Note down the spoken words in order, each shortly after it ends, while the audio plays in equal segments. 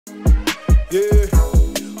Yeah.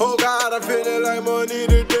 Oh God, I'm feeling like money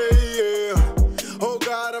today, yeah. Oh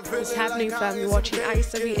God, I'm feeling What's happening, fam? You're watching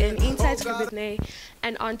iswnnews Insights with Whitney,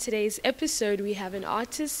 and on today's episode we have an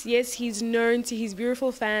artist. Yes, he's known to his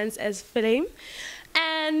beautiful fans as Flame,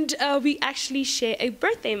 and we actually share a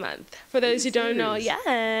birthday month. For those who don't know,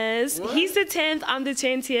 yes, What? he's the 10th, I'm the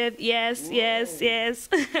 20th. Yes, Whoa. yes.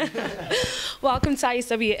 Welcome to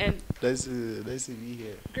iswnnews. Nice to be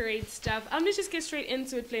here. Great stuff. Let's just get straight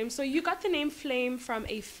into it, Flame. So you got the name Flame from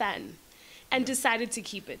a fan, and decided to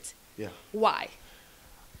keep it. Yeah. Why?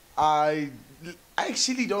 I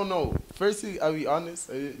actually don't know. Firstly, I'll be honest.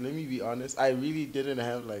 Let me be honest. I really didn't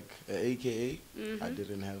have like an AKA. I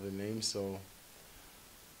didn't have a name, so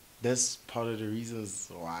that's part of the reasons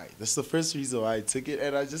why. That's the first reason why I took it,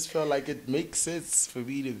 and I just felt like it makes sense for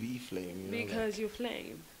me to be Flame. You know, Because like, you're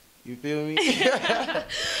Flame. you feel me?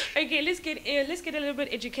 Okay, let's get a little bit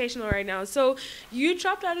educational right now. So you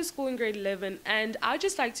dropped out of school in grade 11, and I'd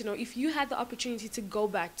just like to know, if you had the opportunity to go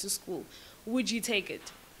back to school, would you take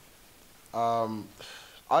it?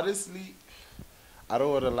 Honestly, I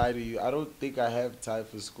don't want to lie to you. I don't think I have time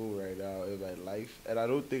for school right now in my life, and I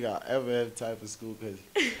don't think I'll ever have time for school because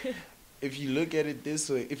if you look at it this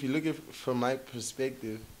way, if you look at it from my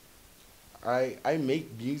perspective, I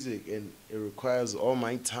make music and it requires all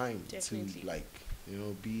my time Definitely. to, like, you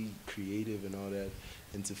know, be creative and all that,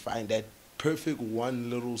 and to find that perfect one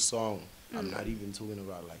little song. I'm not even talking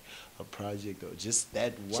about like a project or just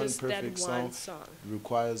that one Just perfect that one song.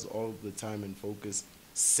 requires all the time and focus.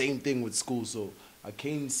 Same thing with school, so I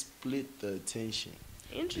can't split the attention.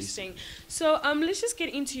 Interesting. So let's just get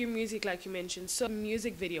into your music, like you mentioned. So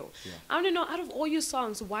music video. Yeah. I want to know, out of all your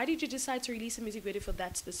songs, why did you decide to release a music video for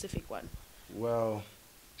that specific one? Well,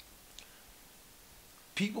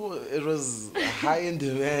 it was high in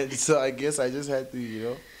demand, so I guess I just had to, you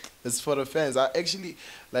know, it's for the fans. I actually,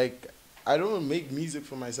 like, I don't make music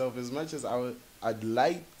for myself as much as I'd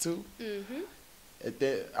like to.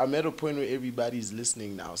 I'm at a point where everybody's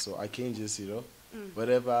listening now, so I can't just, you know,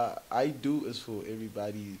 whatever I do is for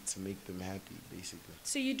everybody to make them happy, basically.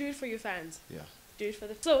 So you do it for your fans? Yeah. Do it for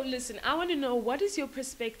the... So listen, I want to know, what is your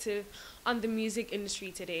perspective on the music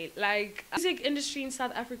industry today? Like, music industry in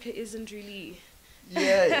South Africa isn't really...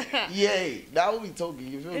 Yeah. Now we talking,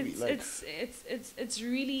 you feel me? Like, it's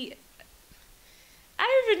really... I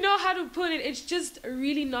don't even know how to put it. It's just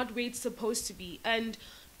really not where it's supposed to be. And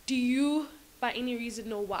do you, by any reason,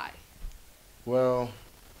 know why? well,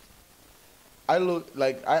 I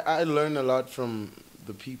learn a lot from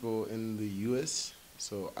the people in the US,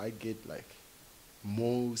 so I get like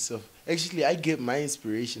I get my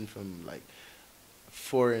inspiration from like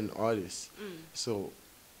foreign artists. So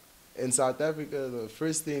in South Africa, the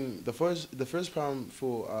first problem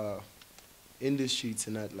for industry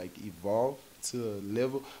to not like evolve to a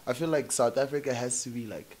level, I feel like South Africa has to be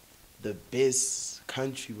like the best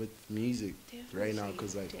country with music right now,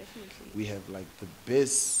 because like we have like the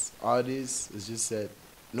best artists. It's just that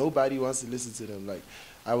nobody wants to listen to them. Like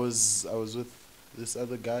I was with this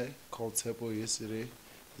other guy called Tepo yesterday.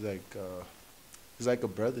 He's like a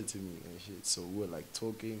brother to me and shit. So we were like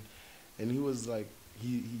talking, and he was like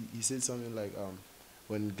he said something like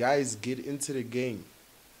when guys get into the game,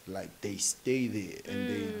 like they stay there and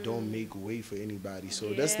they don't make way for anybody.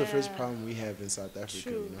 So that's the first problem we have in South Africa.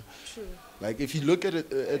 True, you know, true. like if you look at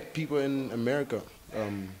it at people in America,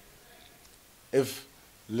 if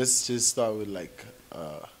let's just start with like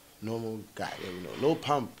normal guy, you know,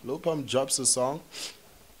 Lil Pump drops a song,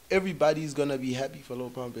 everybody's gonna be happy for Lil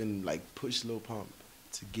Pump and like push Lil Pump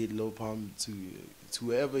to get Lil Pump to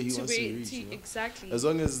wherever he wants to reach. You know? Exactly. As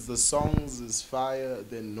long as the songs is fire,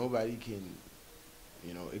 then nobody can,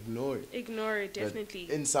 you know, ignore it. Ignore it, definitely.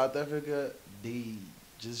 But in South Africa, they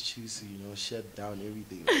just choose to, you know, shut down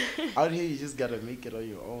everything. Out here, you just gotta make it on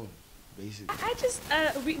your own, basically. I just,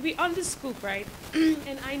 we on the scoop, right?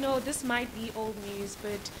 And I know this might be old news,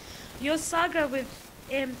 but your saga with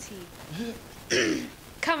MT.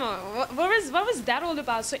 Come on, what was that all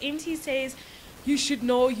about? So MT says, you should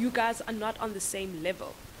know you guys are not on the same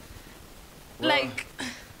level. Well, like...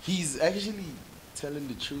 He's actually telling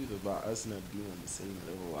the truth about us not being on the same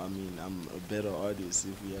level. I mean, I'm a better artist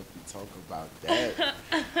if we have to talk about that.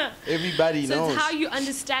 Everybody knows. So it's how you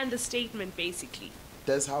understand the statement, basically.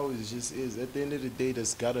 That's how it just is. At the end of the day,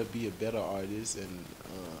 there's gotta be a better artist and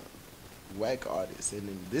whack artist. And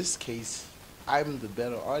in this case, I'm the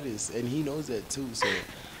better artist, and he knows that too. So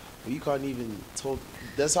we can't even talk.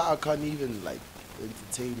 That's how I can't even like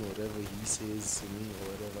entertain whatever he says to me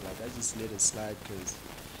or whatever. Like I just let it slide, because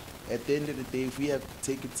at the end of the day, if we have to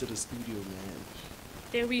take it to the studio, man,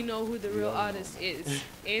 then we know who the real artist is.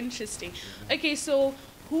 Interesting. Okay, so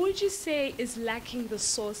who would you say is lacking the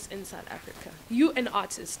sauce in South Africa? You, an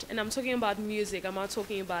artist, and I'm talking about music, I'm not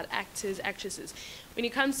talking about actors, actresses. When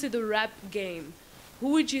it comes to the rap game,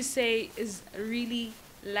 who would you say is really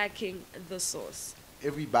lacking the sauce?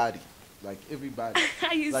 Everybody. Like, everybody.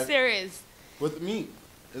 Are you like, serious? With me,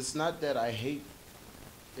 it's not that I hate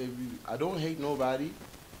I don't hate nobody.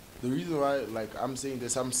 The reason why, like, I'm saying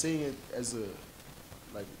this, I'm saying it as a,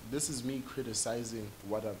 like, this is me criticizing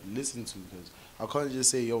what I've listened to, because I can't just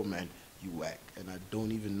say, yo, man, you whack, and I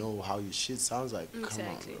don't even know how your shit sounds like. Exactly.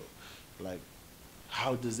 Come on, bro. Like,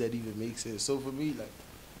 how does that even make sense? So for me, like,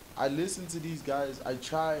 I listen to these guys, I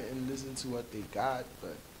try and listen to what they got,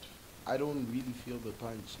 but I don't really feel the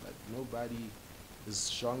punch. Like, nobody is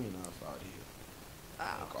strong enough out here.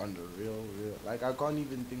 Wow. Like, on the real. Like, I can't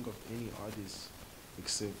even think of any artist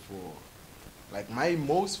except for, like, my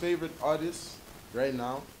most favorite artist right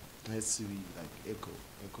now has to be, like, Echo.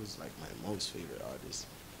 Echo's, like, my most favorite artist.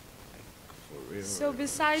 Like, for real. So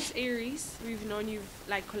besides Aries, we've known you've,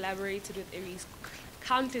 like, collaborated with Aries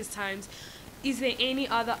countless times. Is there any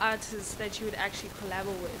other artists that you would actually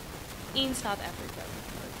collaborate with in South Africa?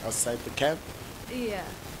 Like, outside the camp? Yeah.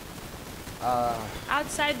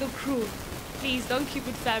 Outside the crew. Please, don't keep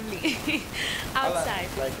it family. Outside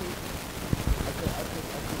the crew.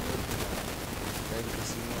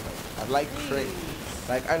 I like Frank.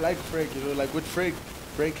 Like, I like Frank, you know, like with Frank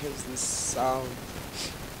has this sound.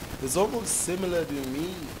 It's almost similar to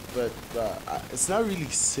me, but it's not really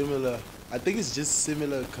similar. I think it's just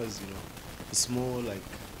similar because, you know, it's more like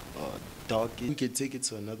dark. We can take it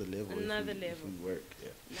to another level. If we work, yeah.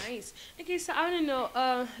 Nice. Okay, so I want to know,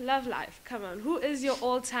 love life. Come on, who is your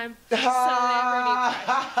all-time celebrity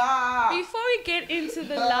crush? Before we get into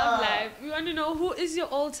the love life, we want to know who is your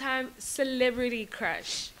all-time celebrity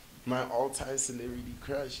crush? My all-time celebrity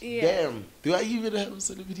crush? Yeah. Damn. Do I even have a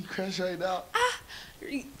celebrity crush right now?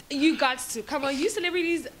 You got to. Come on, you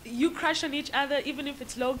celebrities, you crush on each other, even if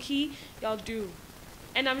it's low-key, y'all do.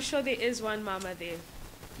 And I'm sure there is one mama there.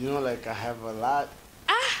 You know, like, I have a lot.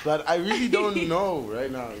 But I really don't know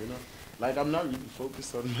right now, you know. Like, I'm not really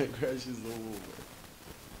focused on my crushes no more.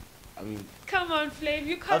 I mean, come on, Flav,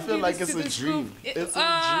 you can't. I feel do like this it's to a dream. It's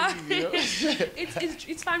a dream, you know?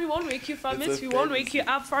 it's fine. We won't wake you from It's it. We won't wake you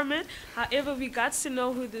up from it. However, we got to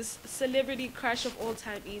know who this celebrity crush of all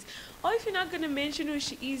time is. Or if you're not gonna mention who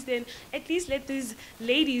she is, then at least let these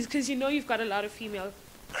ladies, because you know you've got a lot of female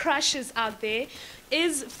crushes out there.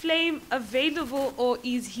 Is Flame available or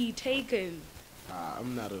is he taken?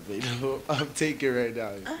 I'm not available. I'm taking right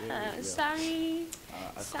now. Yeah. Sorry.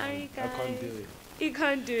 Sorry, guys. I can't do it. You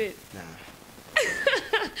can't do it. Nah.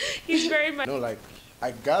 He's very much. No, like,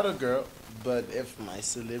 I got a girl, but if my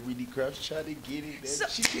celebrity crush try to get it, then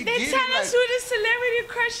she can get it. Then tell us who the celebrity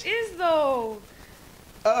crush is, though.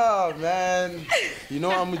 Oh, man. You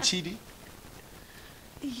know I'm a cheaty?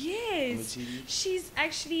 Yes. She's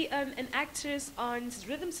actually an actress on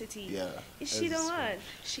Rhythm City. Yeah. Is she the one?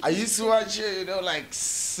 I used to watch it, you know, like,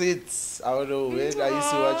 Sits. I don't know when. I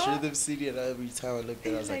used to watch Rhythm City, and every time I looked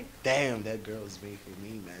at it, I was like, damn, that girl's made for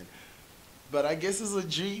me, man. But I guess it's a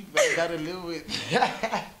dream I gotta live with.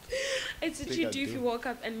 It's what you do if you woke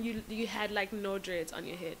up and you had, like, no dreads on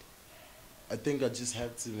your head. I think I just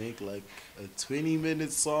have to make like a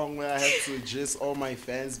 20-minute song where I have to address all my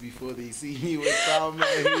fans before they see me without my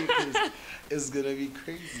hair, because it's gonna be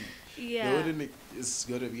crazy. Yeah. It's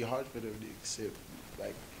gonna be hard for them to accept.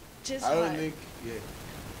 Like, just I don't think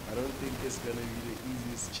it's gonna be the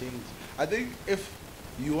easiest change. I think if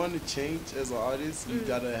you want to change as an artist, you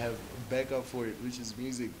gotta have backup for it, which is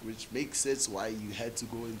music, which makes sense why you had to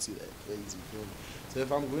go into that phase. You feel me? So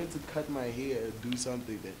if I'm going to cut my hair and do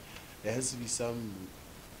something, that there has to be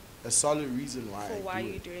a solid reason why. For why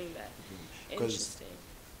you're doing that. Interesting.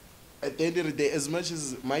 At the end of the day, as much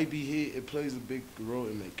as it might be here, it plays a big role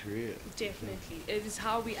in my career. Definitely. It is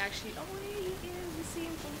how we actually. Oh, yeah, he is. We see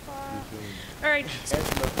him from far. All right.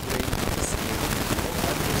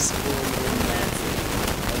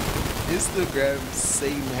 Instagram,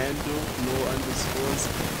 same handle, no underscores.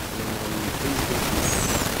 And Facebook is.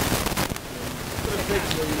 You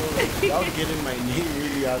know, like, y'all getting my name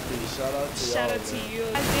really out there. Shout out to y'all. Shout out to you.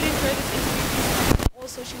 I did enjoy this interview on all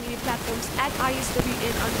social media platforms at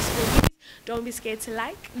iswnnews_news. Don't be scared to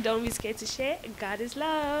like. Don't be scared to share. God is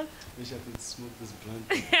love. Wish I could smoke this blunt.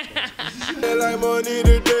 Like money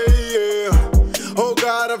today, yeah. Oh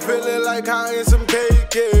God, I'm feeling like I ain't some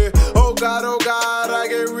cake, yeah. Oh God, I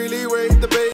can really wait the baby.